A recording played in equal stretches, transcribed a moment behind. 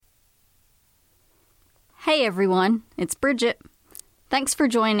Hey everyone, it's Bridget. Thanks for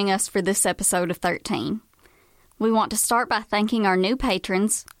joining us for this episode of 13. We want to start by thanking our new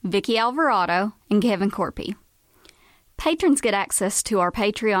patrons, Vicky Alvarado and Kevin Corpy. Patrons get access to our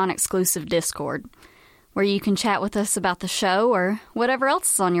Patreon exclusive Discord, where you can chat with us about the show or whatever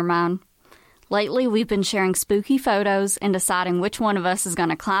else is on your mind. Lately, we've been sharing spooky photos and deciding which one of us is going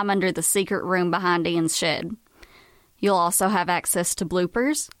to climb under the secret room behind Ian's shed. You'll also have access to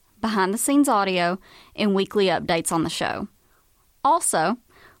bloopers, behind-the-scenes audio, and weekly updates on the show. Also,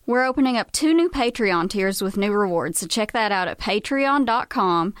 we're opening up 2 new Patreon tiers with new rewards, so check that out at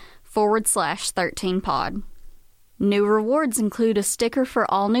patreon.com/13pod. New rewards include a sticker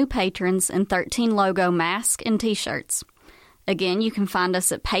for all new patrons and 13 logo mask and t-shirts. Again, you can find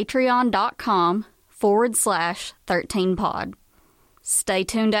us at patreon.com/13pod. Stay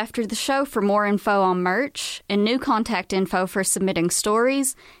tuned after the show for more info on merch and new contact info for submitting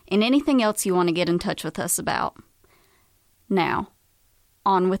stories and anything else you want to get in touch with us about. Now,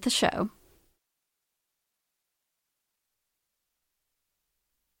 on with the show.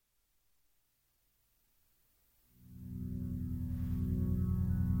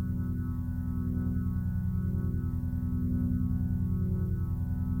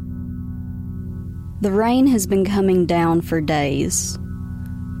 The rain has been coming down for days.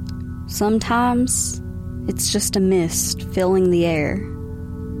 Sometimes, it's just a mist filling the air.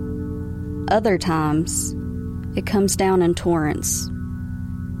 Other times, it comes down in torrents.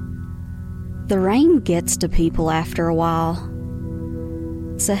 The rain gets to people after a while.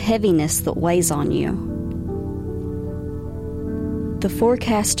 It's a heaviness that weighs on you. The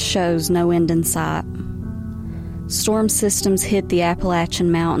forecast shows no end in sight. Storm systems hit the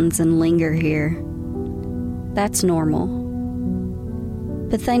Appalachian Mountains and linger here. That's normal.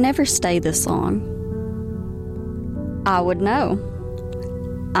 But they never stay this long. I would know.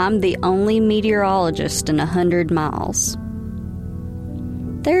 I'm the only meteorologist in 100 miles.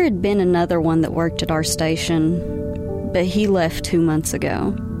 There had been another one that worked at our station, but he left 2 months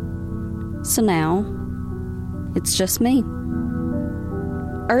ago. So now, it's just me.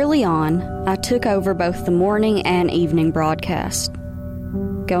 Early on, I took over both the morning and evening broadcast,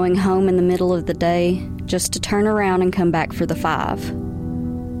 going home in the middle of the day just to turn around and come back for the 5.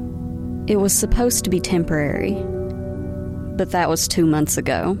 It was supposed to be temporary, but that was 2 months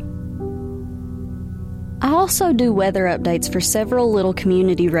ago. I also do weather updates for several little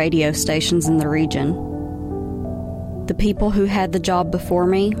community radio stations in the region. The people who had the job before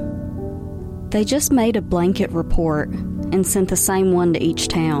me, they just made a blanket report and sent the same one to each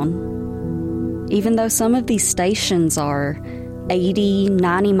town, even though some of these stations are 80,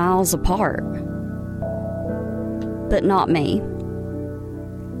 90 miles apart. But not me.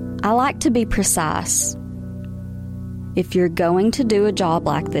 I like to be precise. If you're going to do a job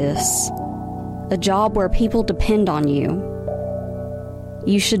like this, a job where people depend on you,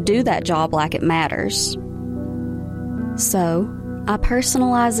 you should do that job like it matters. So, I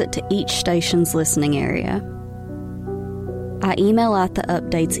personalize it to each station's listening area. I email out the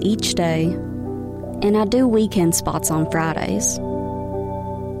updates each day, and I do weekend spots on Fridays.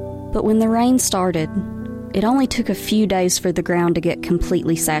 But when the rain started, it only took a few days for the ground to get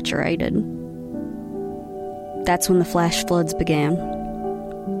completely saturated. That's when the flash floods began.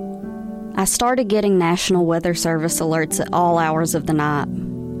 I started getting National Weather Service alerts at all hours of the night.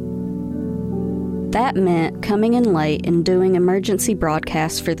 That meant coming in late and doing emergency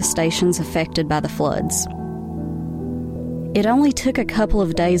broadcasts for the stations affected by the floods. It only took a couple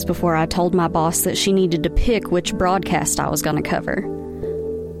of days before I told my boss that she needed to pick which broadcast I was going to cover.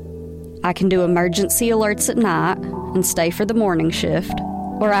 I can do emergency alerts at night and stay for the morning shift,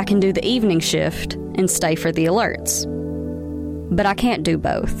 or I can do the evening shift and stay for the alerts. But I can't do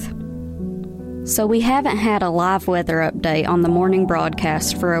both. So we haven't had a live weather update on the morning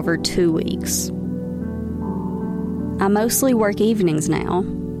broadcast for over 2 weeks. I mostly work evenings now,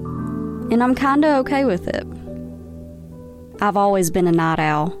 and I'm kinda okay with it. I've always been a night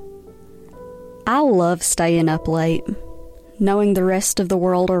owl. I love staying up late, knowing the rest of the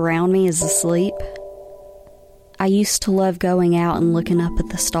world around me is asleep. I used to love going out and looking up at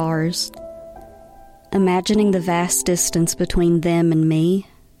the stars, imagining the vast distance between them and me,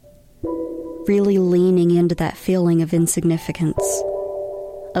 really leaning into that feeling of insignificance,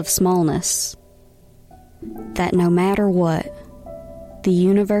 of smallness, that no matter what, the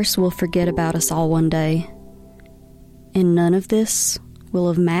universe will forget about us all one day, and none of this will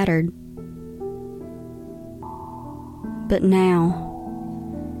have mattered. But now,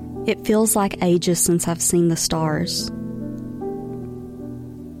 it feels like ages since I've seen the stars.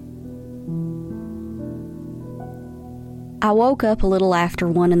 I woke up a little after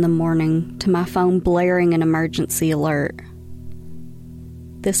 1 a.m. to my phone blaring an emergency alert.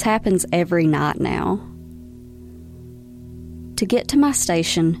 This happens every night now. To get to my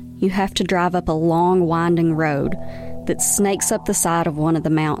station, you have to drive up a long, winding road that snakes up the side of one of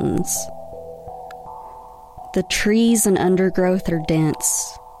the mountains. The trees and undergrowth are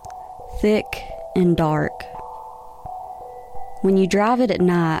dense, thick and dark. When you drive it at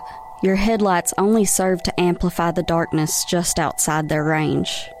night, your headlights only serve to amplify the darkness just outside their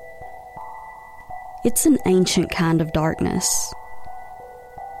range. It's an ancient kind of darkness.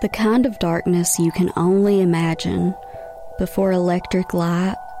 The kind of darkness you can only imagine before electric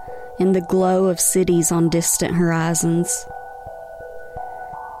light and the glow of cities on distant horizons.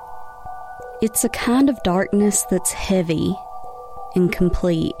 It's a kind of darkness that's heavy and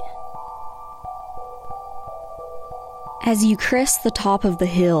complete. As you crest the top of the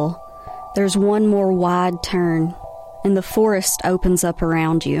hill, there's one more wide turn, and the forest opens up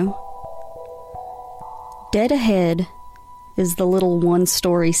around you. Dead ahead is the little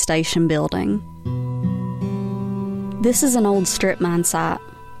one-story station building. This is an old strip mine site.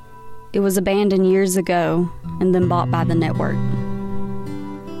 It was abandoned years ago and then bought by the network.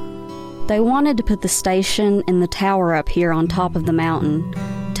 They wanted to put the station and the tower up here on top of the mountain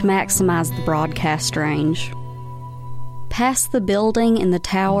to maximize the broadcast range. Past the building and the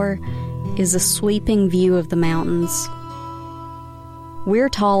tower is a sweeping view of the mountains. We're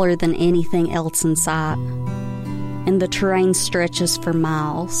taller than anything else in sight, and the terrain stretches for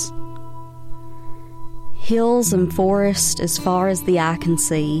miles. Hills and forest as far as the eye can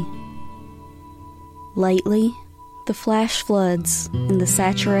see. Lately, the flash floods and the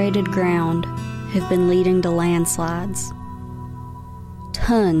saturated ground have been leading to landslides.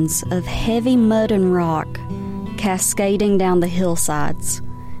 Tons of heavy mud and rock cascading down the hillsides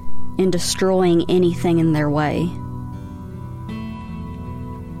and destroying anything in their way.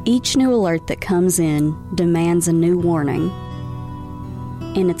 Each new alert that comes in demands a new warning,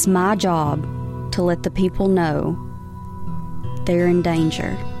 and it's my job to let the people know they're in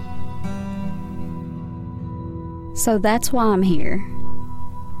danger. So that's why I'm here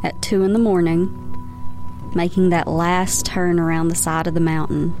at 2 a.m, making that last turn around the side of the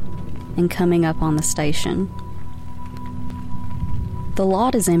mountain and coming up on the station. The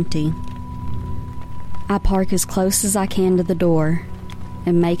lot is empty. I park as close as I can to the door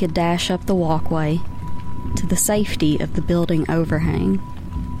and make a dash up the walkway to the safety of the building overhang.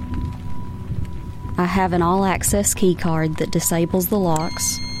 I have an all-access key card that disables the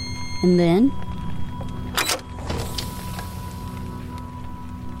locks, and then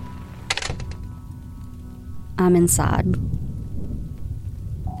I'm inside.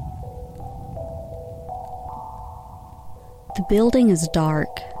 The building is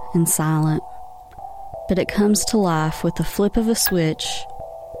dark and silent, but it comes to life with the flip of a switch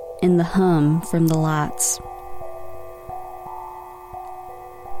and the hum from the lights.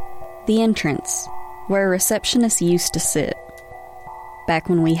 The entrance, where a receptionist used to sit, back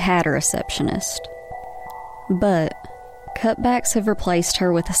when we had a receptionist. But cutbacks have replaced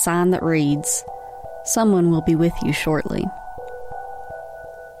her with a sign that reads, "Someone will be with you shortly."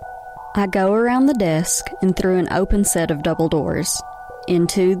 I go around the desk and through an open set of double doors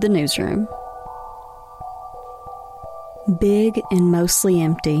into the newsroom. Big and mostly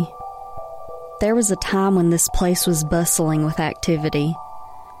empty. There was a time when this place was bustling with activity.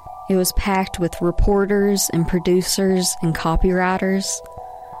 It was packed with reporters and producers and copywriters.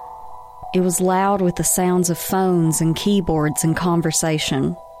 It was loud with the sounds of phones and keyboards and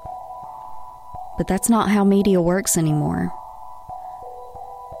conversation. But that's not how media works anymore.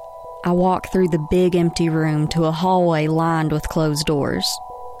 I walk through the big empty room to a hallway lined with closed doors.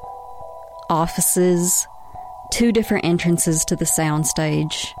 Offices, 2 different entrances to the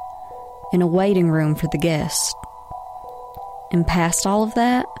soundstage, and a waiting room for the guests. And past all of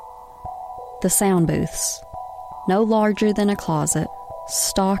that, the sound booths, no larger than a closet,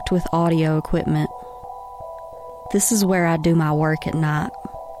 stocked with audio equipment. This is where I do my work at night.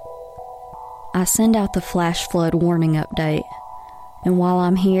 I send out the flash flood warning update, and while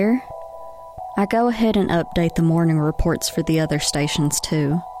I'm here, I go ahead and update the morning reports for the other stations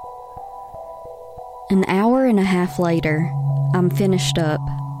too. An hour and a half later, I'm finished up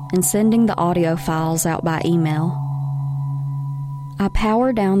and sending the audio files out by email. I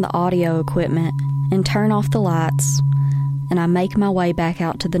power down the audio equipment and turn off the lights, and I make my way back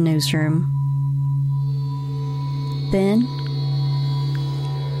out to the newsroom. Then,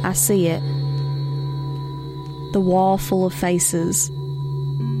 I see it. The wall full of faces.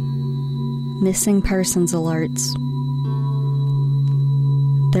 Missing persons alerts.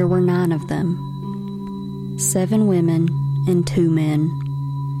 There were 9 of them. 7 women and 2 men,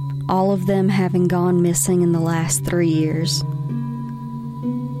 all of them having gone missing in the last 3 years.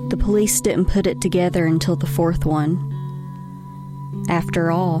 The police didn't put it together until the 4th one. After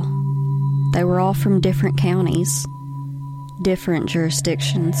all, they were all from different counties, different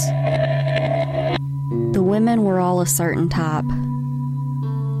jurisdictions. The women were all a certain type.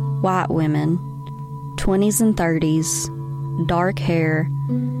 White women, 20s and 30s, dark hair,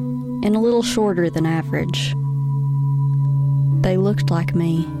 and a little shorter than average. They looked like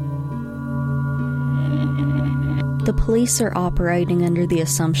me. The police are operating under the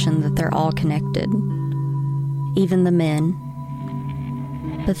assumption that they're all connected, even the men,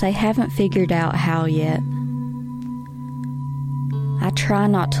 but they haven't figured out how yet. I try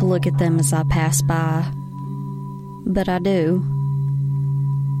not to look at them as I pass by, but I do.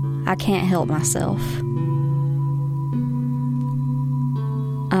 I can't help myself.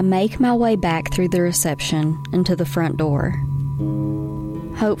 I make my way back through the reception and to the front door.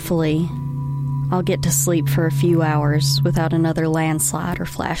 Hopefully, I'll get to sleep for a few hours without another landslide or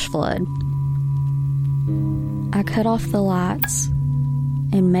flash flood. I cut off the lights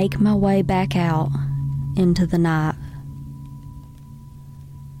and make my way back out into the night.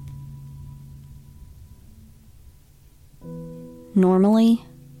 Normally,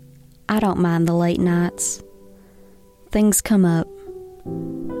 I don't mind the late nights. Things come up.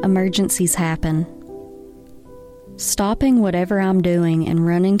 Emergencies happen. Stopping whatever I'm doing and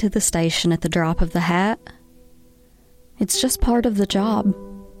running to the station at the drop of the hat, it's just part of the job.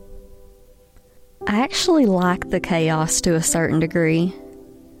 I actually like the chaos to a certain degree.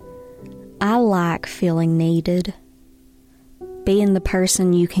 I like feeling needed, being the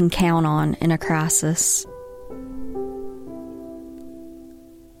person you can count on in a crisis.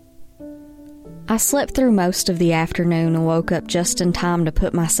 I slept through most of the afternoon and woke up just in time to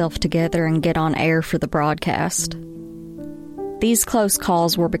put myself together and get on air for the broadcast. These close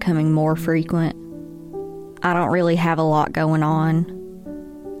calls were becoming more frequent. I don't really have a lot going on.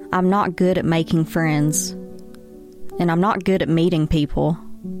 I'm not good at making friends, and I'm not good at meeting people.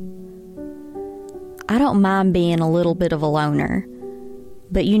 I don't mind being a little bit of a loner,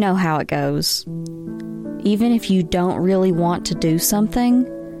 but you know how it goes. Even if you don't really want to do something,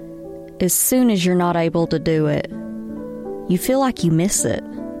 as soon as you're not able to do it, you feel like you miss it.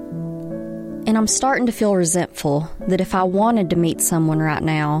 And I'm starting to feel resentful that if I wanted to meet someone right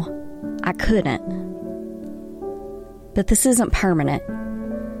now, I couldn't. But this isn't permanent.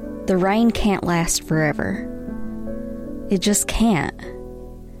 The rain can't last forever. It just can't.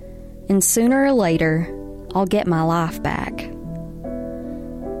 And sooner or later, I'll get my life back.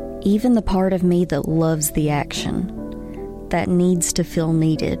 Even the part of me that loves the action, that needs to feel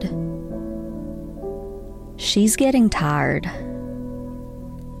needed. She's getting tired.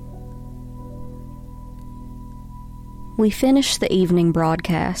 We finished the evening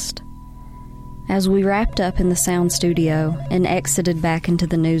broadcast. As we wrapped up in the sound studio and exited back into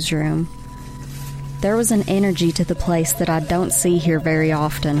the newsroom, there was an energy to the place that I don't see here very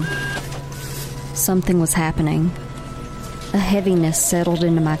often. Something was happening. A heaviness settled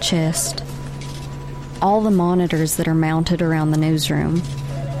into my chest. All the monitors that are mounted around the newsroom,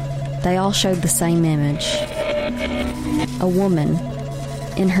 they all showed the same image. A woman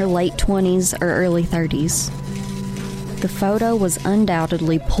in her late 20s or early 30s. The photo was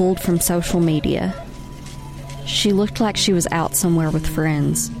undoubtedly pulled from social media. She looked like she was out somewhere with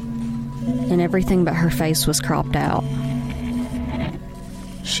friends, and everything but her face was cropped out.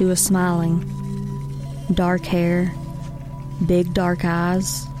 She was smiling. Dark hair, big dark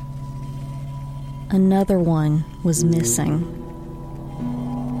eyes. Another one was missing.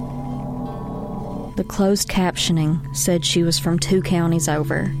 The closed captioning said she was from 2 counties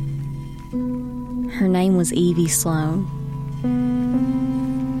over. Her name was Evie Sloan.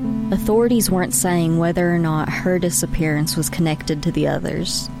 Authorities weren't saying whether or not her disappearance was connected to the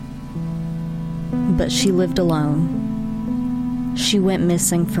others. But she lived alone. She went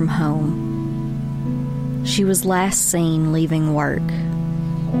missing from home. She was last seen leaving work.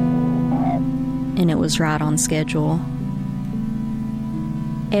 And it was right on schedule.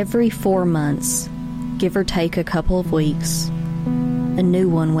 Every 4 months, give or take a couple of weeks, a new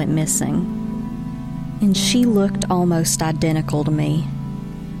one went missing. And she looked almost identical to me,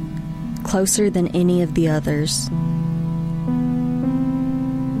 closer than any of the others.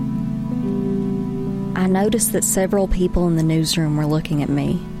 I noticed that several people in the newsroom were looking at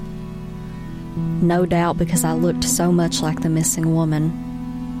me. No doubt because I looked so much like the missing woman.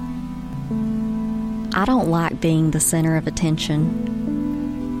 I don't like being the center of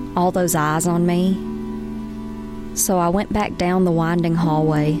attention. All those eyes on me. So I went back down the winding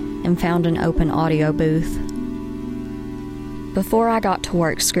hallway and found an open audio booth. Before I got to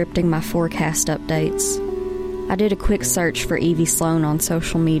work scripting my forecast updates, I did a quick search for Evie Sloan on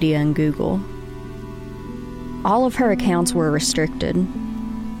social media and Google. All of her accounts were restricted.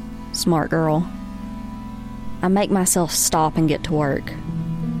 Smart girl. I make myself stop and get to work.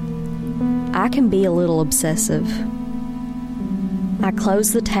 I can be a little obsessive. I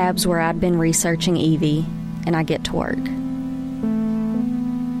close the tabs where I'd been researching Evie, and I get to work.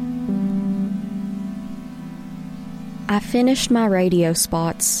 I finished my radio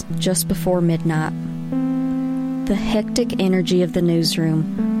spots just before midnight. The hectic energy of the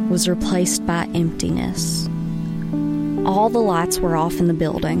newsroom was replaced by emptiness. All the lights were off in the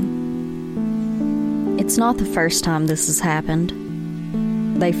building. It's not the first time this has happened.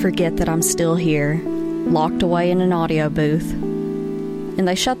 They forget that I'm still here, locked away in an audio booth, and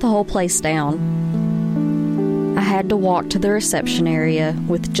they shut the whole place down. I had to walk to the reception area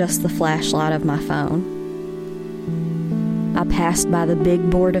with just the flashlight of my phone. I passed by the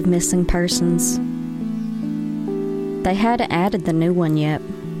big board of missing persons. They hadn't added the new one yet,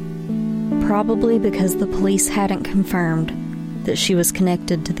 probably because the police hadn't confirmed that she was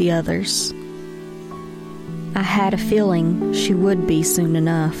connected to the others. I had a feeling she would be soon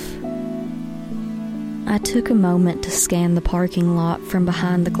enough. I took a moment to scan the parking lot from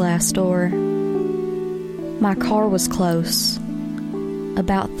behind the glass door. My car was close,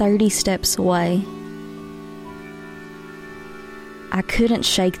 about 30 steps away. I couldn't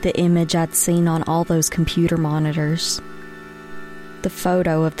shake the image I'd seen on all those computer monitors. The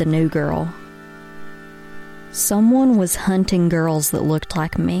photo of the new girl. Someone was hunting girls that looked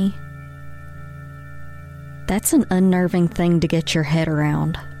like me. That's an unnerving thing to get your head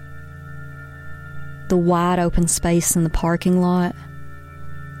around. The wide open space in the parking lot,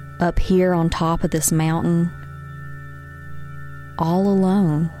 up here on top of this mountain, all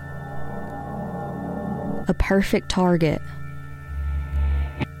alone. A perfect target.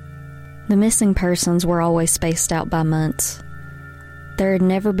 The missing persons were always spaced out by months. There had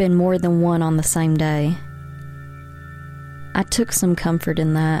never been more than one on the same day. I took some comfort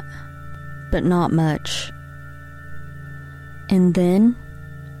in that, but not much. And then,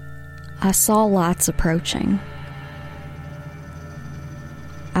 I saw lights approaching.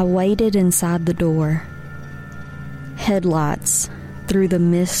 I waited inside the door. Headlights through the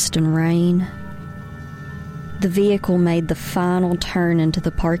mist and rain. The vehicle made the final turn into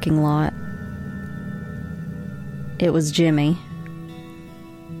the parking lot. It was Jimmy.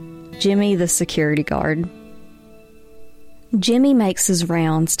 Jimmy, the security guard. Jimmy makes his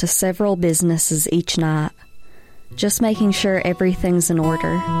rounds to several businesses each night, just making sure everything's in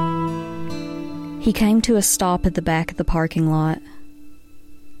order. He came to a stop at the back of the parking lot.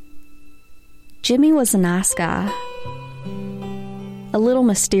 Jimmy was a nice guy, a little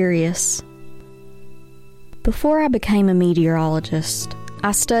mysterious. Before I became a meteorologist,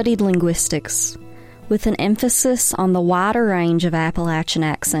 I studied linguistics, with an emphasis on the wider range of Appalachian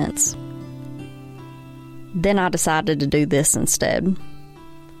accents. Then I decided to do this instead.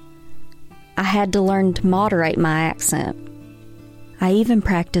 I had to learn to moderate my accent. I even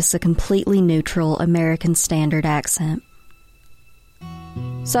practiced a completely neutral American Standard accent.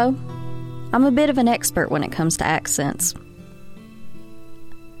 So, I'm a bit of an expert when it comes to accents.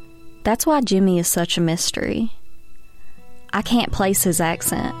 That's why Jimmy is such a mystery. I can't place his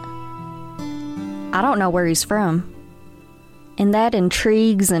accent. I don't know where he's from, and that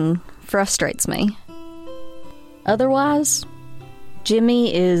intrigues and frustrates me. Otherwise,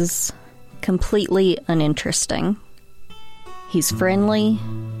 Jimmy is completely uninteresting. He's friendly,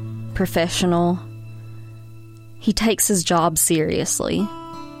 professional. He takes his job seriously,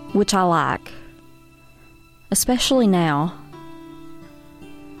 which I like, especially now.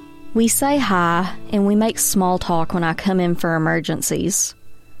 We say hi and we make small talk when I come in for emergencies.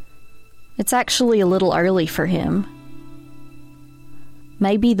 It's actually a little early for him.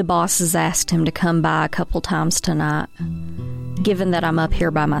 Maybe the boss has asked him to come by a couple times tonight, given that I'm up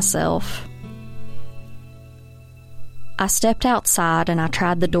here by myself. I stepped outside and I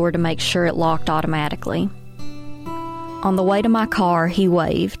tried the door to make sure it locked automatically. On the way to my car, he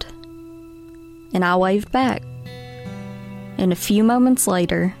waved, and I waved back. And a few moments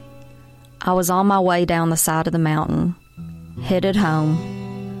later, I was on my way down the side of the mountain, headed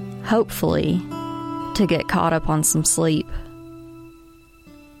home, hopefully to get caught up on some sleep.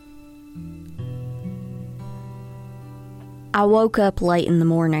 I woke up late in the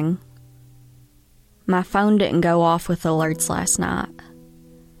morning. My phone didn't go off with alerts last night,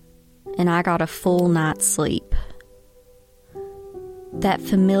 and I got a full night's sleep. That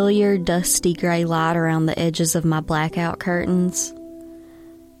familiar dusty gray light around the edges of my blackout curtains,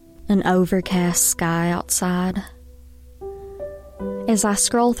 an overcast sky outside, As I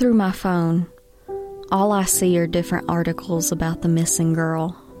scroll through my phone, all I see are different articles about the missing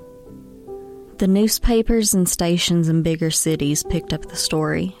girl. The newspapers and stations in bigger cities picked up the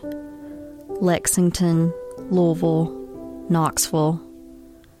story. Lexington, Louisville, Knoxville.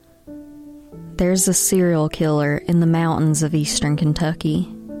 There's a serial killer in the mountains of eastern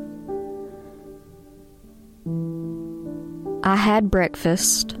Kentucky. I had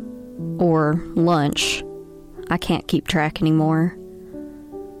breakfast, or lunch. I can't keep track anymore.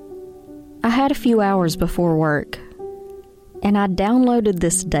 I had a few hours before work, and I downloaded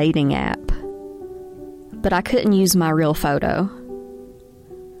this dating app, but I couldn't use my real photo.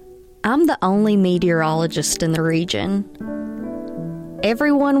 I'm the only meteorologist in the region.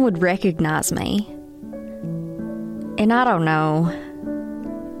 Everyone would recognize me. And I don't know.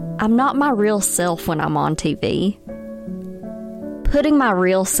 I'm not my real self when I'm on TV. Putting my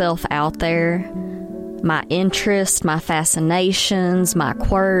real self out there, my interests, my fascinations, my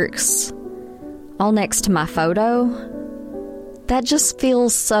quirks, all next to my photo, that just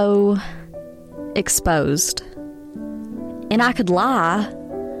feels so exposed. And I could lie,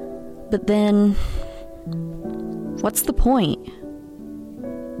 but then what's the point?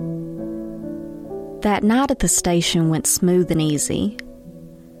 That night at the station went smooth and easy.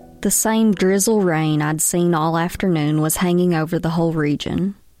 The same drizzle rain I'd seen all afternoon was hanging over the whole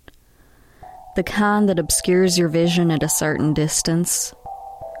region. The kind that obscures your vision at a certain distance.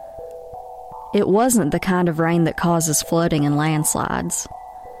 It wasn't the kind of rain that causes flooding and landslides.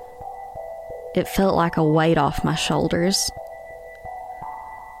 It felt like a weight off my shoulders.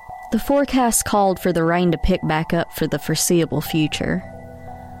 The forecast called for the rain to pick back up for the foreseeable future.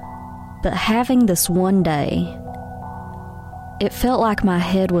 But having this one day, it felt like my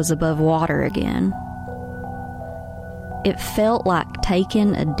head was above water again. It felt like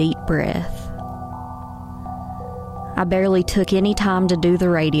taking a deep breath. I barely took any time to do the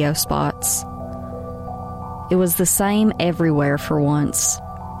radio spots. It was the same everywhere for once.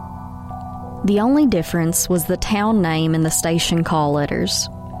 The only difference was the town name and the station call letters.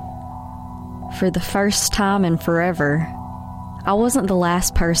 For the first time in forever, I wasn't the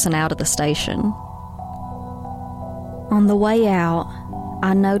last person out of the station. On the way out,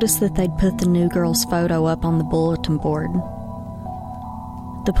 I noticed that they'd put the new girl's photo up on the bulletin board.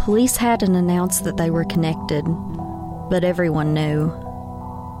 The police hadn't announced that they were connected, but everyone knew.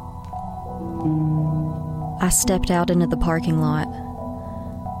 I stepped out into the parking lot.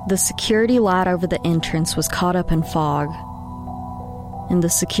 The security light over the entrance was caught up in fog, and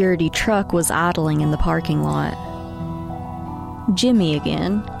the security truck was idling in the parking lot. Jimmy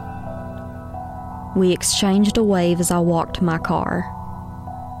again. We exchanged a wave as I walked to my car.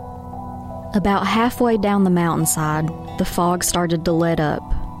 About halfway down the mountainside, the fog started to let up,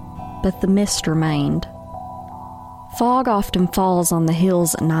 but the mist remained. Fog often falls on the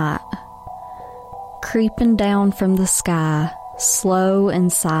hills at night, creeping down from the sky, slow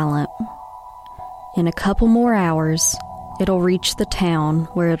and silent. In a couple more hours, it'll reach the town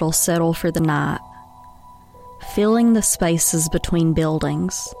where it'll settle for the night, filling the spaces between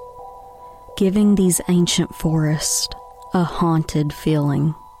buildings, giving these ancient forests a haunted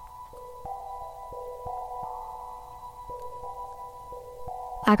feeling.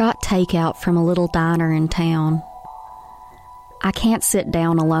 I got takeout from a little diner in town. I can't sit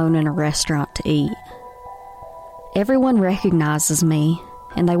down alone in a restaurant to eat. Everyone recognizes me,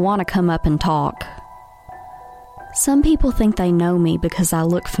 and they want to come up and talk. Some people think they know me because I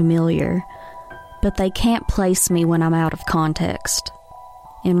look familiar, but they can't place me when I'm out of context,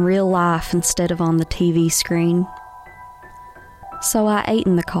 in real life instead of on the TV screen. So I ate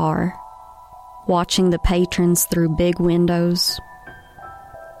in the car, watching the patrons through big windows.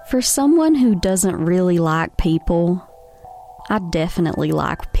 For someone who doesn't really like people, I definitely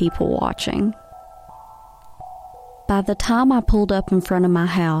like people watching. By the time I pulled up in front of my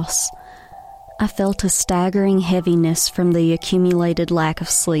house, I felt a staggering heaviness from the accumulated lack of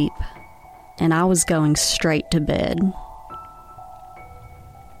sleep, and I was going straight to bed.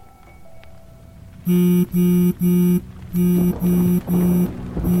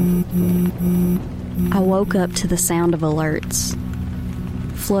 I woke up to the sound of alerts.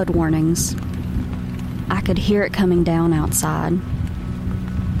 Flood warnings. I could hear it coming down outside.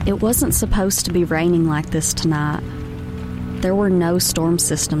 It wasn't supposed to be raining like this tonight. There were no storm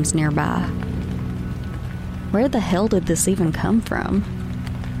systems nearby. Where the hell did this even come from?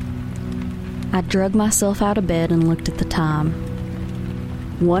 I dragged myself out of bed and looked at the time.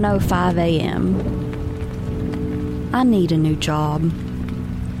 1:05 a.m. I need a new job.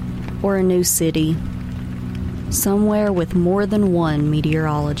 Or a new city. Somewhere with more than one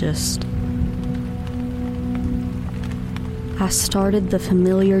meteorologist. I started the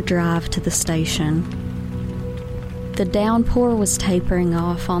familiar drive to the station. The downpour was tapering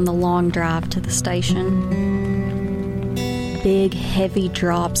off on the long drive to the station. Big, heavy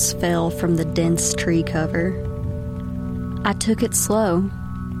drops fell from the dense tree cover. I took it slow.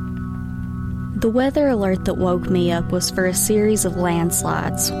 The weather alert that woke me up was for a series of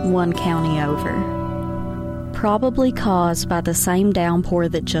landslides, one county over. Probably caused by the same downpour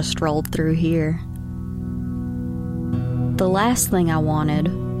that just rolled through here. The last thing I wanted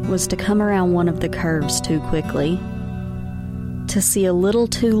was to come around one of the curves too quickly, to see a little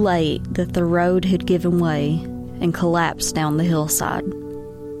too late that the road had given way and collapsed down the hillside.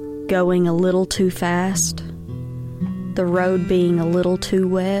 Going a little too fast, the road being a little too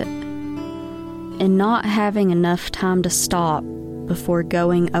wet, and not having enough time to stop before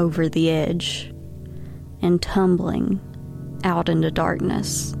going over the edge and tumbling out into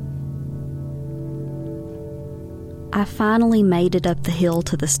darkness. I finally made it up the hill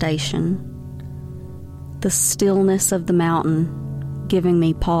to the station, the stillness of the mountain giving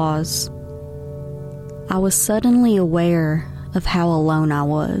me pause. I was suddenly aware of how alone I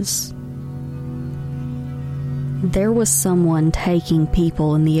was. There was someone taking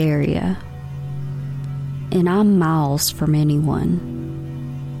people in the area, and I'm miles from anyone.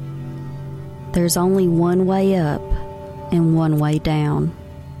 There's only one way up and one way down.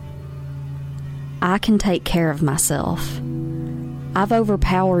 I can take care of myself. I've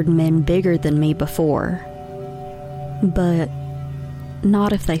overpowered men bigger than me before, but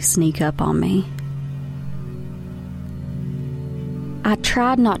not if they sneak up on me. I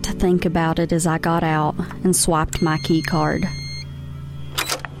tried not to think about it as I got out and swiped my key card.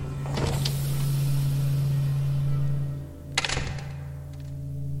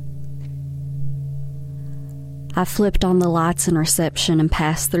 I flipped on the lights in reception and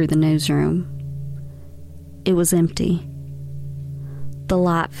passed through the newsroom. It was empty. The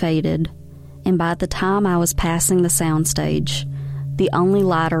light faded, and by the time I was passing the soundstage, the only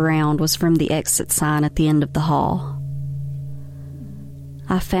light around was from the exit sign at the end of the hall.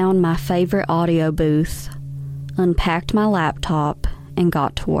 I found my favorite audio booth, unpacked my laptop, and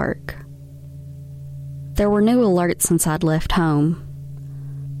got to work. There were new alerts since I'd left home.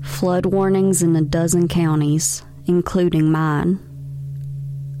 Flood warnings in a dozen counties, including mine.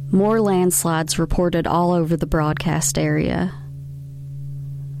 More landslides reported all over the broadcast area.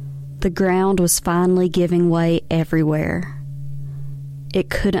 The ground was finally giving way everywhere. It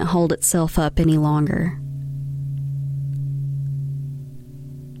couldn't hold itself up any longer.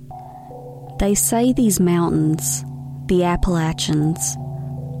 They say these mountains, the Appalachians,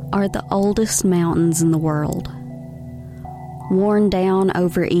 are the oldest mountains in the world. Worn down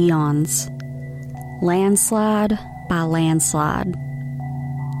over eons, landslide by landslide,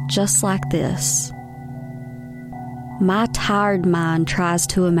 just like this. My tired mind tries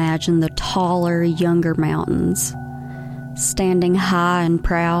to imagine the taller, younger mountains, standing high and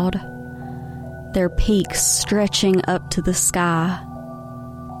proud, their peaks stretching up to the sky.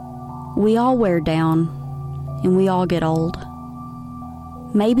 We all wear down, and we all get old.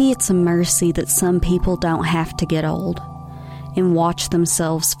 Maybe it's a mercy that some people don't have to get old and watch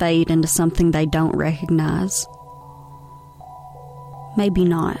themselves fade into something they don't recognize. Maybe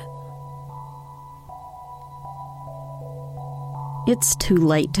not. It's too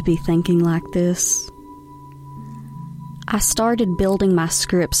late to be thinking like this. I started building my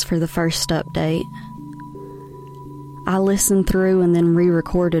scripts for the first update. I listened through and then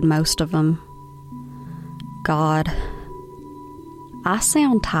re-recorded most of them. God, I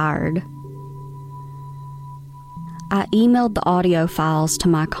sound tired. I emailed the audio files to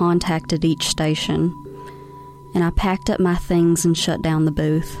my contact at each station, and I packed up my things and shut down the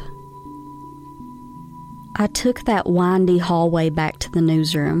booth. I took that windy hallway back to the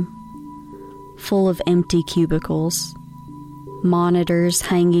newsroom, full of empty cubicles, monitors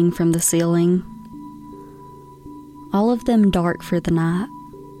hanging from the ceiling, all of them dark for the night.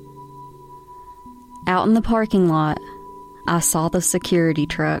 Out in the parking lot, I saw the security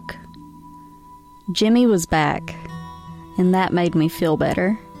truck. Jimmy was back, and that made me feel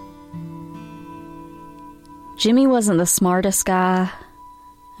better. Jimmy wasn't the smartest guy,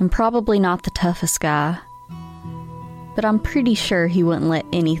 and probably not the toughest guy, but I'm pretty sure he wouldn't let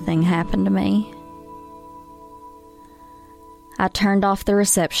anything happen to me. I turned off the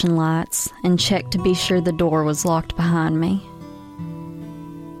reception lights and checked to be sure the door was locked behind me.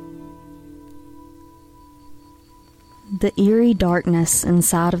 The eerie darkness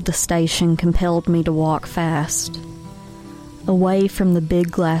inside of the station compelled me to walk fast, away from the big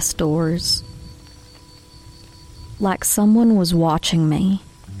glass doors, like someone was watching me.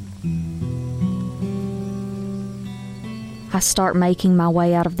 I start making my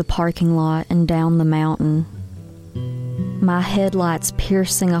way out of the parking lot and down the mountain, my headlights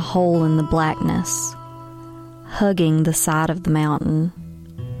piercing a hole in the blackness, hugging the side of the mountain.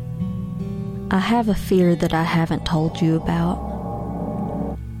 I have a fear that I haven't told you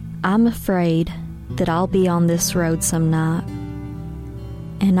about. I'm afraid that I'll be on this road some night,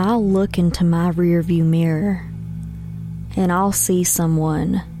 and I'll look into my rearview mirror, and I'll see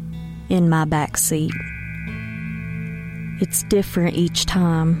someone in my back seat. It's different each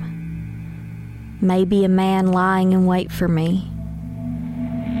time. Maybe a man lying in wait for me.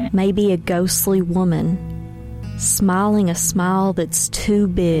 Maybe a ghostly woman, smiling a smile that's too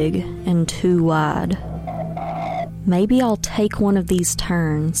big and too wide. Maybe I'll take one of these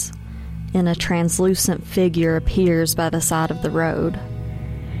turns, and a translucent figure appears by the side of the road.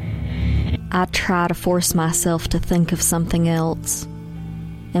 I try to force myself to think of something else,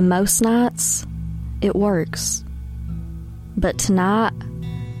 and most nights, it works. But tonight,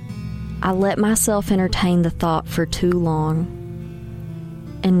 I let myself entertain the thought for too long,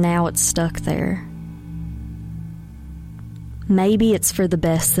 and now it's stuck there. Maybe it's for the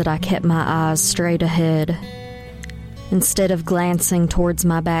best that I kept my eyes straight ahead, instead of glancing towards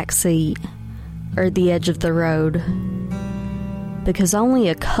my back seat or the edge of the road, because only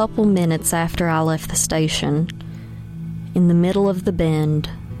a couple minutes after I left the station, in the middle of the bend,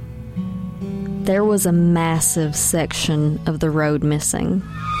 there was a massive section of the road missing.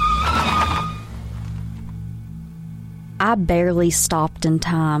 I barely stopped in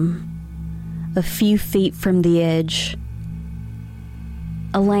time, a few feet from the edge.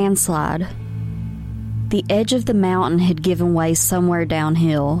 A landslide. The edge of the mountain had given way somewhere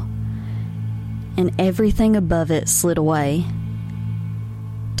downhill, and everything above it slid away,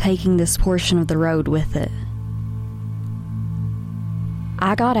 taking this portion of the road with it.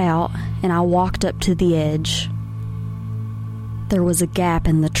 I got out and I walked up to the edge. There was a gap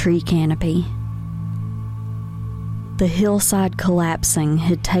in the tree canopy. The hillside collapsing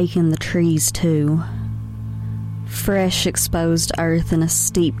had taken the trees too. Fresh exposed earth in a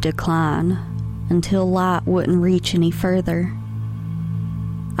steep decline until light wouldn't reach any further.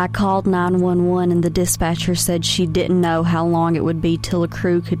 I called 911 and the dispatcher said she didn't know how long it would be till a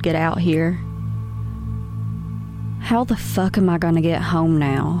crew could get out here. How the fuck am I gonna get home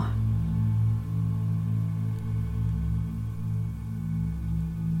now?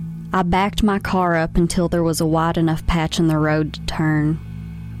 I backed my car up until there was a wide enough patch in the road to turn.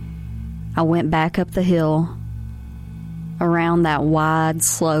 I went back up the hill, around that wide,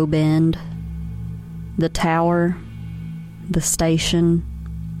 slow bend, the tower, the station,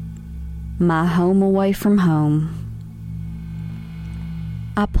 my home away from home.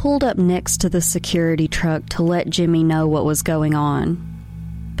 I pulled up next to the security truck to let Jimmy know what was going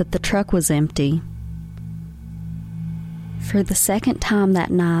on, but the truck was empty. For the second time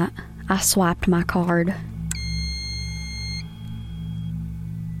that night, I swiped my card.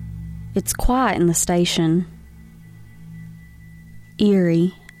 It's quiet in the station.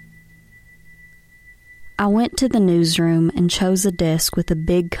 Eerie. I went to the newsroom and chose a desk with a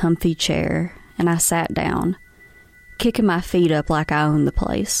big comfy chair, and I sat down, kicking my feet up like I owned the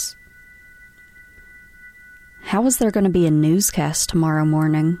place. How is there going to be a newscast tomorrow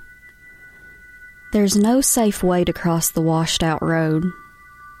morning? There's no safe way to cross the washed-out road.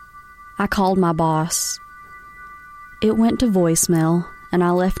 I called my boss. It went to voicemail, and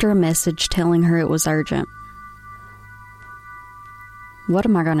I left her a message telling her it was urgent. What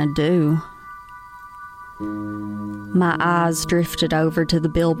am I going to do? My eyes drifted over to the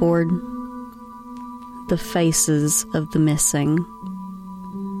billboard. The faces of the missing.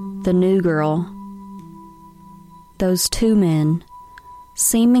 The new girl. Those two men,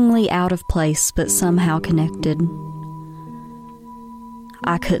 seemingly out of place but somehow connected.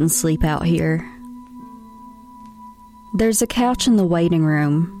 I couldn't sleep out here. There's a couch in the waiting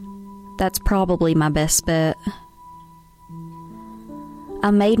room. That's probably my best bet.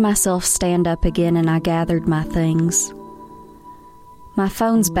 I made myself stand up again and I gathered my things. My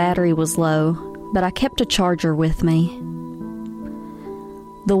phone's battery was low, but I kept a charger with me.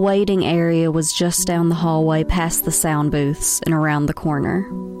 The waiting area was just down the hallway past the sound booths and around the corner.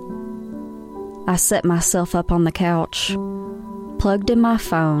 I set myself up on the couch, plugged in my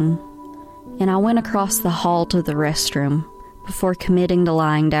phone, and I went across the hall to the restroom before committing to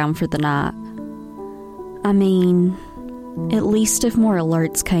lying down for the night. I mean, at least if more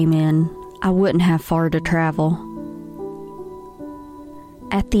alerts came in, I wouldn't have far to travel.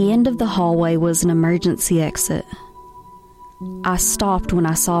 At the end of the hallway was an emergency exit. I stopped when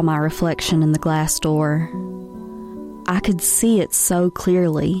I saw my reflection in the glass door. I could see it so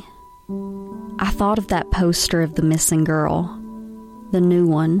clearly. I thought of that poster of the missing girl, the new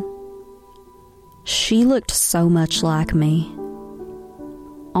one. She looked so much like me,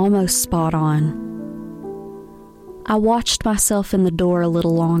 almost spot on. I watched myself in the door a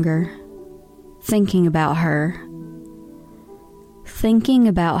little longer, thinking about her, thinking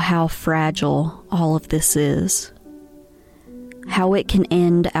about how fragile all of this is, how it can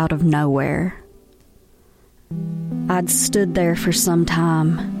end out of nowhere. I'd stood there for some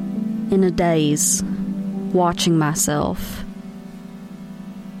time, in a daze, watching myself.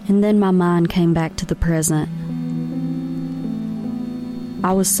 And then my mind came back to the present.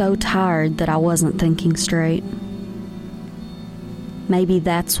 I was so tired that I wasn't thinking straight. Maybe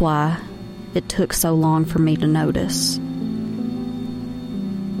that's why it took so long for me to notice.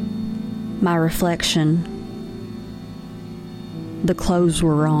 My reflection. The clothes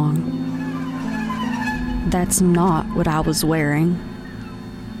were wrong. That's not what I was wearing.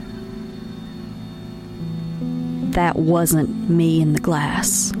 That wasn't me in the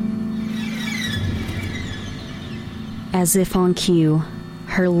glass. As if on cue,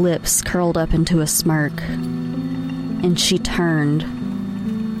 her lips curled up into a smirk, and she turned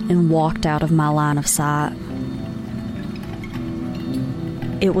and walked out of my line of sight.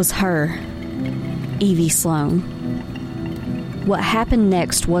 It was her, Evie Sloan. What happened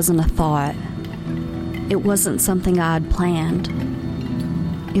next wasn't a thought. It wasn't something I had planned.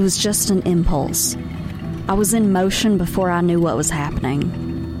 It was just an impulse. I was in motion before I knew what was happening.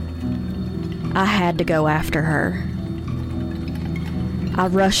 I had to go after her. I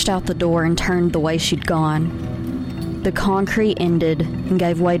rushed out the door and turned the way she'd gone. The concrete ended and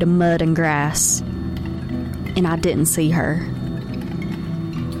gave way to mud and grass, and I didn't see her.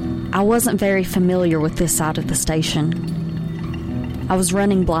 I wasn't very familiar with this side of the station. I was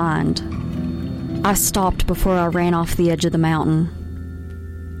running blind. I stopped before I ran off the edge of the mountain.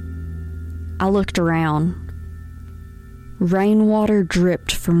 I looked around. Rainwater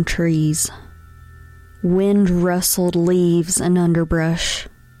dripped from trees. Wind rustled leaves and underbrush.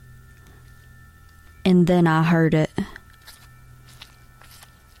 And then I heard it.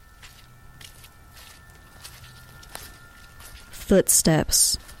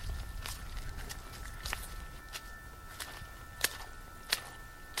 Footsteps.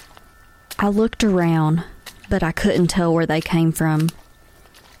 I looked around, but I couldn't tell where they came from.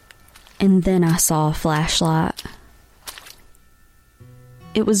 And then I saw a flashlight.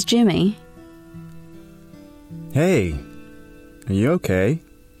 It was Jimmy. Hey, are you okay?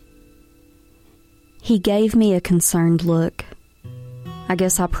 He gave me a concerned look. I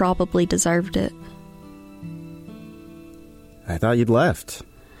guess I probably deserved it. I thought you'd left.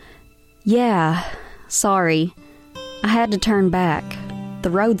 Yeah, sorry. I had to turn back. The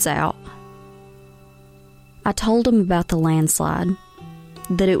road's out. I told him about the landslide,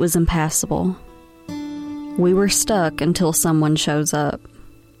 that it was impassable. We were stuck until someone shows up.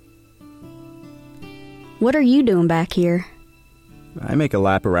 What are you doing back here? I make a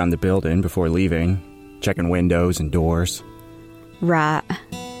lap around the building before leaving, checking windows and doors. Right.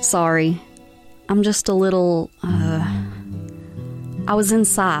 Sorry. I'm just a little, I was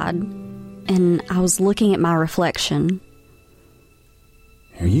inside, and I was looking at my reflection.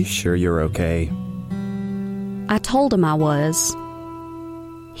 Are you sure you're okay? I told him I was.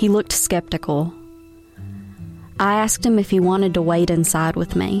 He looked skeptical. I asked him if he wanted to wait inside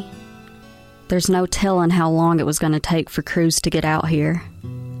with me. There's no telling how long it was going to take for crews to get out here.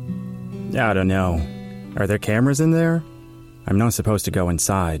 I don't know. Are there cameras in there? I'm not supposed to go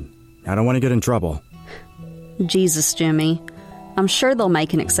inside. I don't want to get in trouble. Jesus, Jimmy. I'm sure they'll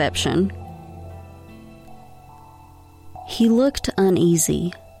make an exception. He looked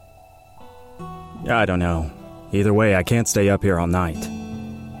uneasy. I don't know. Either way, I can't stay up here all night.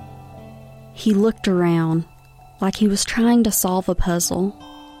 He looked around, like he was trying to solve a puzzle.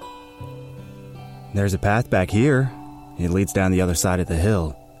 There's a path back here. It leads down the other side of the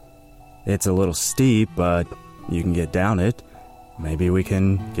hill. It's a little steep, but you can get down it. Maybe we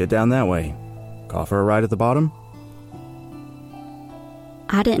can get down that way. Call for a ride at the bottom?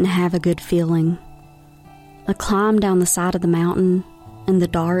 I didn't have a good feeling. A climb down the side of the mountain, in the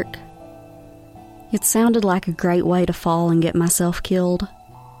dark. It sounded like a great way to fall and get myself killed.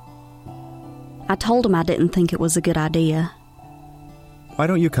 I told him I didn't think it was a good idea. Why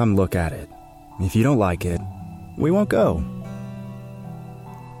don't you come look at it? If you don't like it, we won't go.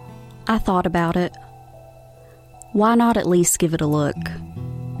 I thought about it. Why not at least give it a look?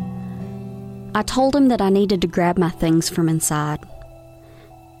 I told him that I needed to grab my things from inside.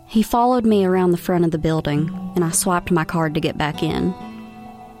 He followed me around the front of the building, and I swiped my card to get back in.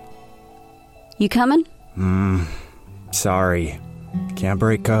 You coming? Sorry. Can't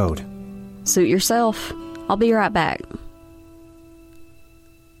break code. Suit yourself. I'll be right back.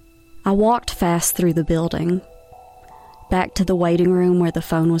 I walked fast through the building, back to the waiting room where the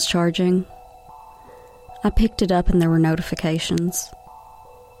phone was charging. I picked it up and there were notifications.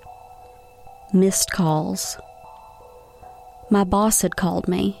 Missed calls. My boss had called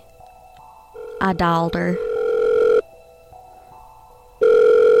me. I dialed her.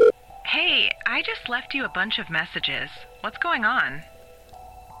 Hey, I just left you a bunch of messages. What's going on?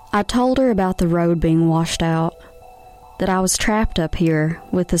 I told her about the road being washed out, that I was trapped up here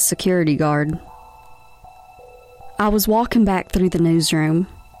with the security guard. I was walking back through the newsroom.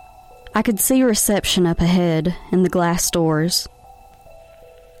 I could see reception up ahead in the glass doors.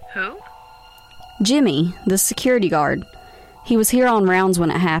 Who? Jimmy, the security guard. He was here on rounds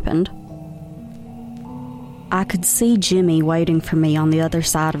when it happened. I could see Jimmy waiting for me on the other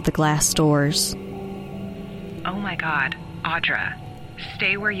side of the glass doors. Oh my God, Audra,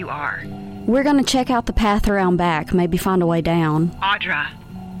 stay where you are. We're gonna check out the path around back, maybe find a way down. Audra,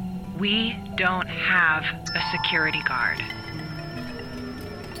 we don't have a security guard.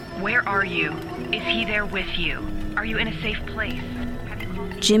 Where are you? Is he there with you? Are you in a safe place?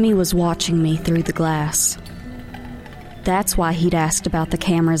 Jimmy was watching me through the glass. That's why he'd asked about the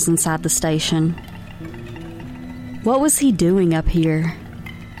cameras inside the station. What was he doing up here?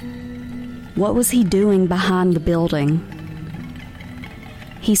 What was he doing behind the building?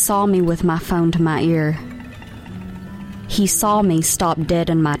 He saw me with my phone to my ear. He saw me stop dead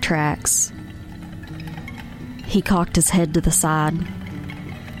in my tracks. He cocked his head to the side,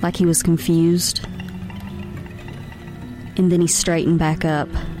 like he was confused. And then he straightened back up.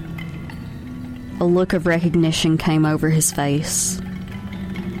 A look of recognition came over his face.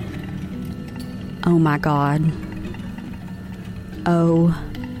 Oh my God. Oh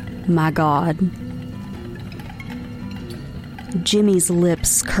my God. Jimmy's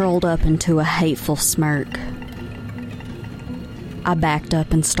lips curled up into a hateful smirk. I backed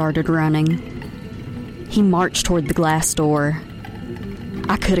up and started running. He marched toward the glass door.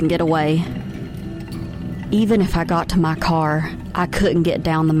 I couldn't get away. Even if I got to my car, I couldn't get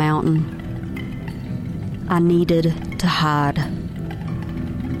down the mountain. I needed to hide.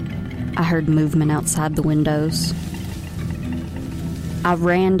 I heard movement outside the windows. I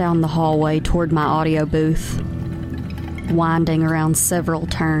ran down the hallway toward my audio booth, winding around several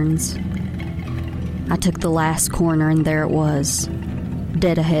turns. I took the last corner and there it was,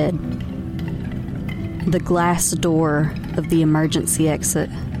 dead ahead. The glass door of the emergency exit.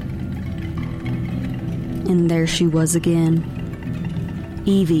 And there she was again.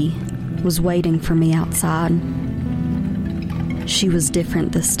 Evie was waiting for me outside. She was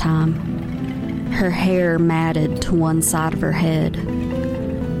different this time. Her hair matted to one side of her head.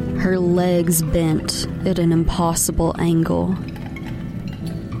 Her legs bent at an impossible angle.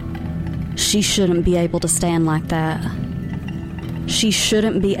 She shouldn't be able to stand like that. She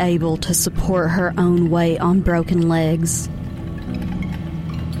shouldn't be able to support her own weight on broken legs.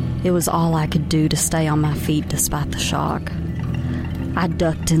 It was all I could do to stay on my feet despite the shock. I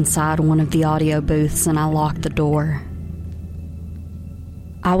ducked inside one of the audio booths and I locked the door.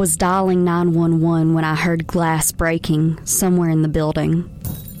 I was dialing 911 when I heard glass breaking somewhere in the building.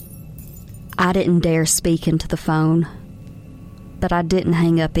 I didn't dare speak into the phone, but I didn't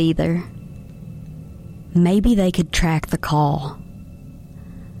hang up either. Maybe they could track the call.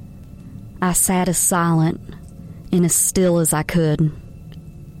 I sat as silent and as still as I could.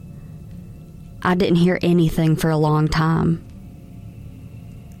 I didn't hear anything for a long time.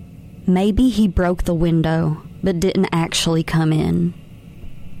 Maybe he broke the window, but didn't actually come in.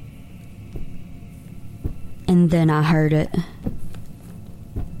 And then I heard it.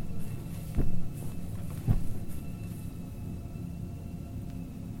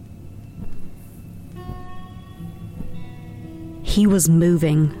 He was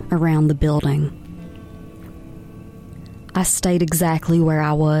moving around the building. I stayed exactly where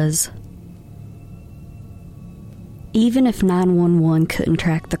I was. Even if 911 couldn't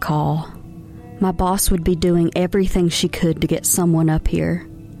track the call, my boss would be doing everything she could to get someone up here.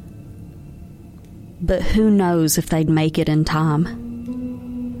 But who knows if they'd make it in time.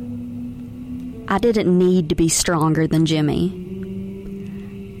 I didn't need to be stronger than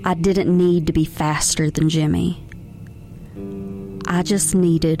Jimmy. I didn't need to be faster than Jimmy. I just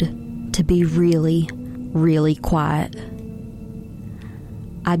needed to be really, really quiet.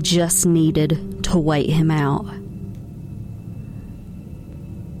 I just needed to wait him out.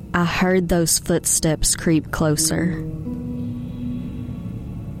 I heard those footsteps creep closer.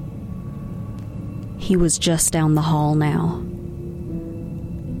 He was just down the hall now.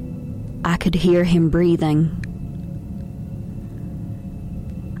 I could hear him breathing.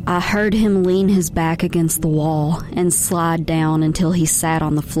 I heard him lean his back against the wall and slide down until he sat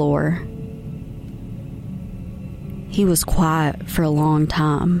on the floor. He was quiet for a long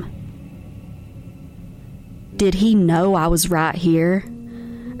time. Did he know I was right here,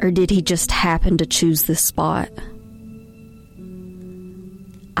 or did he just happen to choose this spot?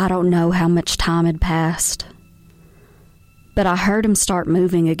 I don't know how much time had passed, but I heard him start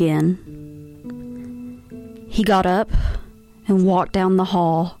moving again. He got up and walked down the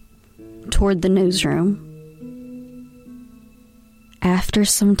hall toward the newsroom. After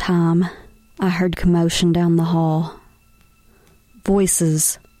some time, I heard commotion down the hall.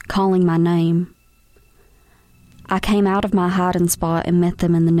 Voices calling my name. I came out of my hiding spot and met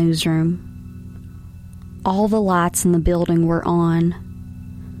them in the newsroom. All the lights in the building were on.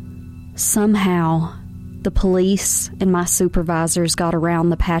 Somehow, the police and my supervisors got around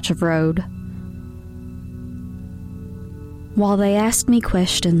the patch of road. While they asked me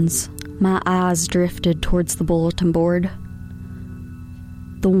questions, my eyes drifted towards the bulletin board.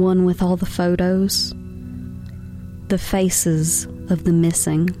 The one with all the photos. The faces of the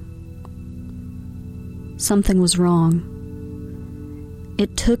missing. Something was wrong.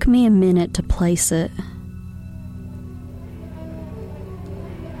 It took me a minute to place it.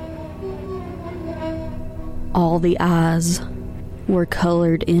 All the eyes were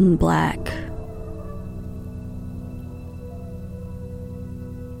colored in black.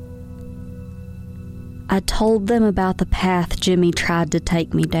 I told them about the path Jimmy tried to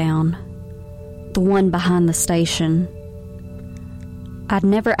take me down, the one behind the station. I'd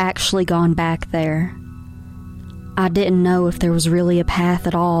never actually gone back there. I didn't know if there was really a path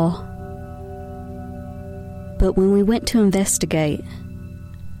at all. But when we went to investigate,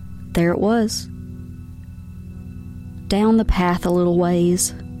 there it was. Down the path a little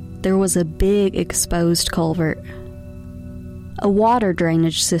ways, there was a big exposed culvert. A water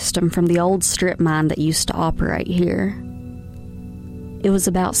drainage system from the old strip mine that used to operate here. It was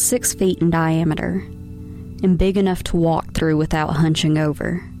about 6 feet in diameter and big enough to walk through without hunching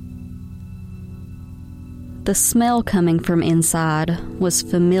over. The smell coming from inside was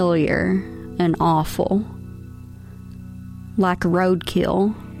familiar and awful. Like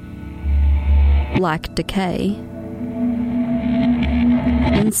roadkill. Like decay.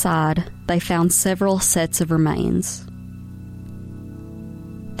 Inside, they found several sets of remains.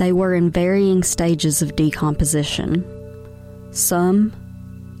 They were in varying stages of decomposition, some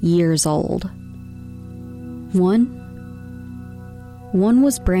years old. One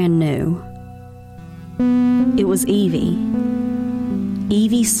was brand new. It was Evie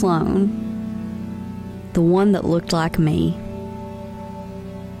Sloan, the one that looked like me.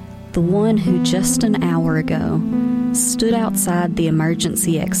 The one who just an hour ago stood outside the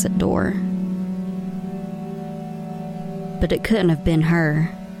emergency exit door. But it couldn't have been her.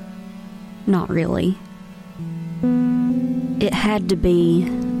 Not really. It had to be,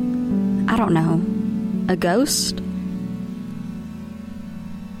 I don't know, a ghost?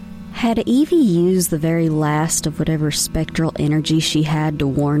 Had Evie used the very last of whatever spectral energy she had to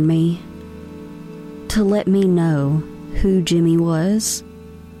warn me? To let me know who Jimmy was?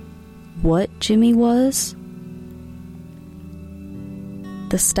 What Jimmy was?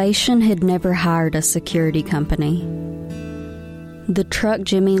 The station had never hired a security company. The truck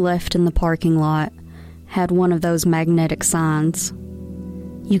Jimmy left in the parking lot had one of those magnetic signs.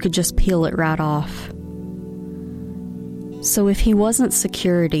 You could just peel it right off. So if he wasn't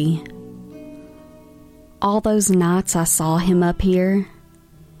security, all those nights I saw him up here,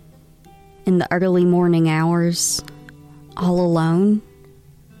 in the early morning hours, all alone,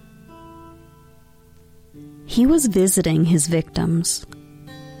 he was visiting his victims,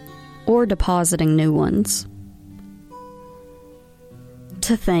 or depositing new ones.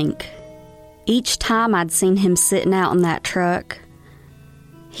 To think, each time I'd seen him sitting out in that truck,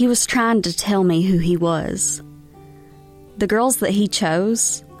 he was trying to tell me who he was. The girls that he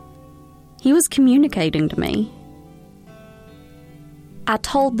chose, he was communicating to me. I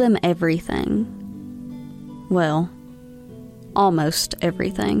told them everything. Well, almost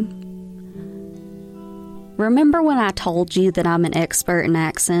everything. Remember when I told you that I'm an expert in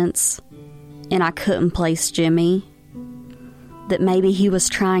accents, and I couldn't place Jimmy? That maybe he was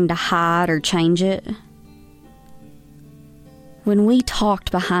trying to hide or change it? When we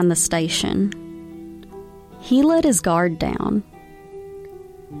talked behind the station, he let his guard down,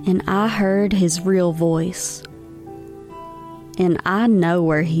 and I heard his real voice. And I know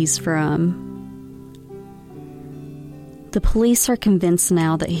where he's from. The police are convinced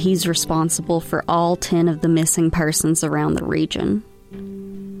now that he's responsible for all 10 of the missing persons around the region.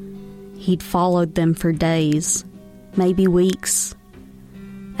 He'd followed them for days, maybe weeks,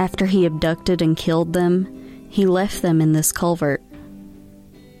 After he abducted and killed them, he left them in this culvert.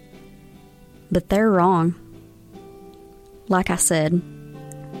 But they're wrong. Like I said,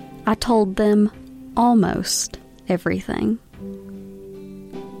 I told them almost everything.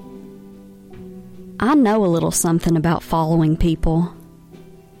 I know a little something about following people,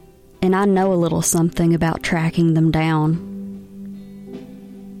 and I know a little something about tracking them down.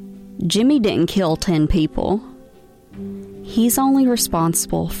 Jimmy didn't kill 10 people. He's only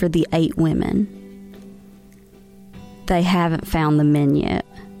responsible for the 8 women. They haven't found the men yet.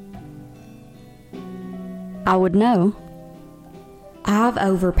 I would know. I've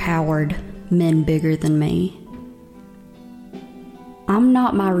overpowered men bigger than me. I'm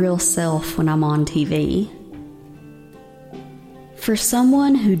not my real self when I'm on TV. For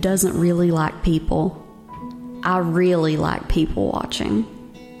someone who doesn't really like people, I really like people watching.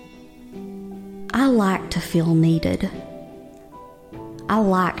 I like to feel needed. I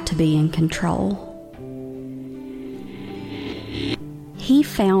like to be in control. He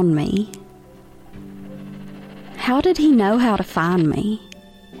found me. How did he know how to find me?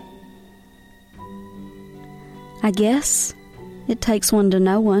 I guess it takes one to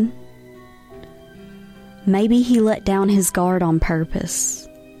know one. Maybe he let down his guard on purpose.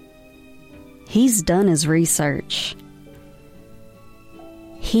 He's done his research.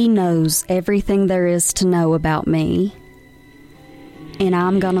 He knows everything there is to know about me. And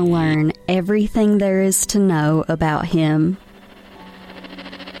I'm gonna learn everything there is to know about him.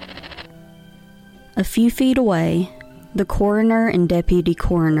 A few feet away, the coroner and deputy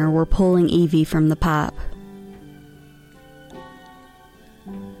coroner were pulling Evie from the pipe.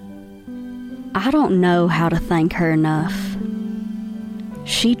 I don't know how to thank her enough.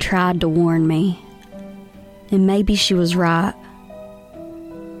 She tried to warn me, and maybe she was right.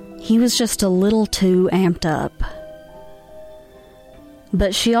 He was just a little too amped up.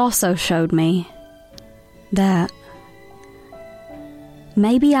 But she also showed me that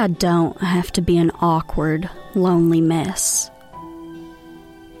maybe I don't have to be an awkward, lonely mess.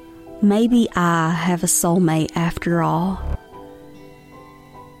 Maybe I have a soulmate after all.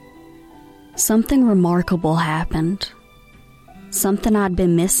 Something remarkable happened. Something I'd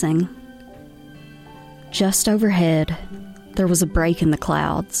been missing. Just overhead, there was a break in the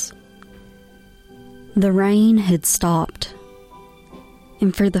clouds. The rain had stopped.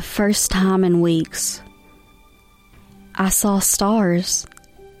 And for the first time in weeks, I saw stars.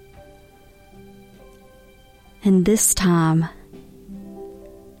 And this time,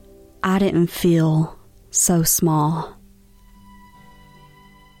 I didn't feel so small.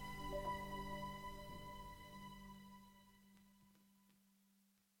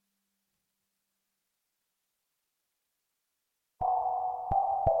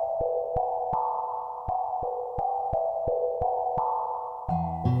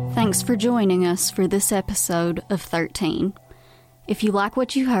 Thanks for joining us for this episode of 13. If you like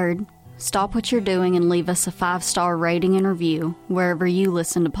what you heard, stop what you're doing and leave us a 5-star rating and review wherever you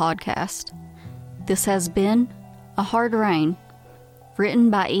listen to podcasts. This has been A Hard Rain, written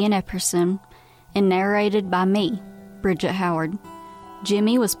by Ian Epperson and narrated by me, Bridget Howard.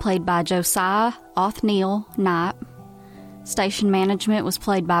 Jimmy was played by Josiah Othniel Knight. Station management was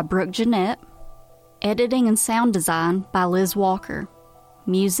played by Brooke Jeanette. Editing and sound design by Liz Walker.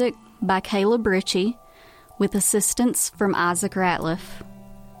 Music by Caleb Ritchie, with assistance from Isaac Ratliff.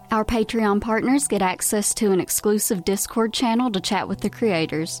 Our Patreon partners get access to an exclusive Discord channel to chat with the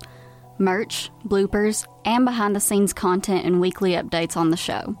creators, merch, bloopers, and behind-the-scenes content and weekly updates on the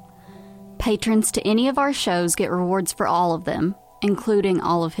show. Patrons to any of our shows get rewards for all of them, including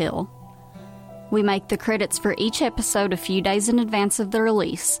Olive Hill. We make the credits for each episode a few days in advance of the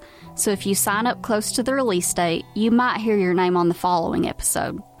release, so if you sign up close to the release date, you might hear your name on the following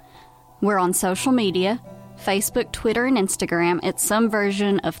episode. We're on social media, Facebook, Twitter, and Instagram at some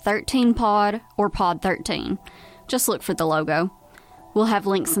version of 13pod or Pod13. Just look for the logo. We'll have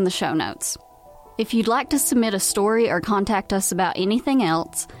links in the show notes. If you'd like to submit a story or contact us about anything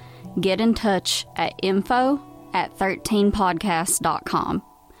else, get in touch at info@13podcast.com.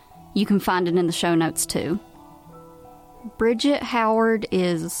 You can find it in the show notes too. Bridget Howard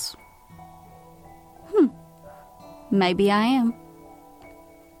is... maybe I am.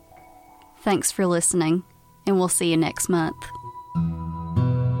 Thanks for listening, and we'll see you next month.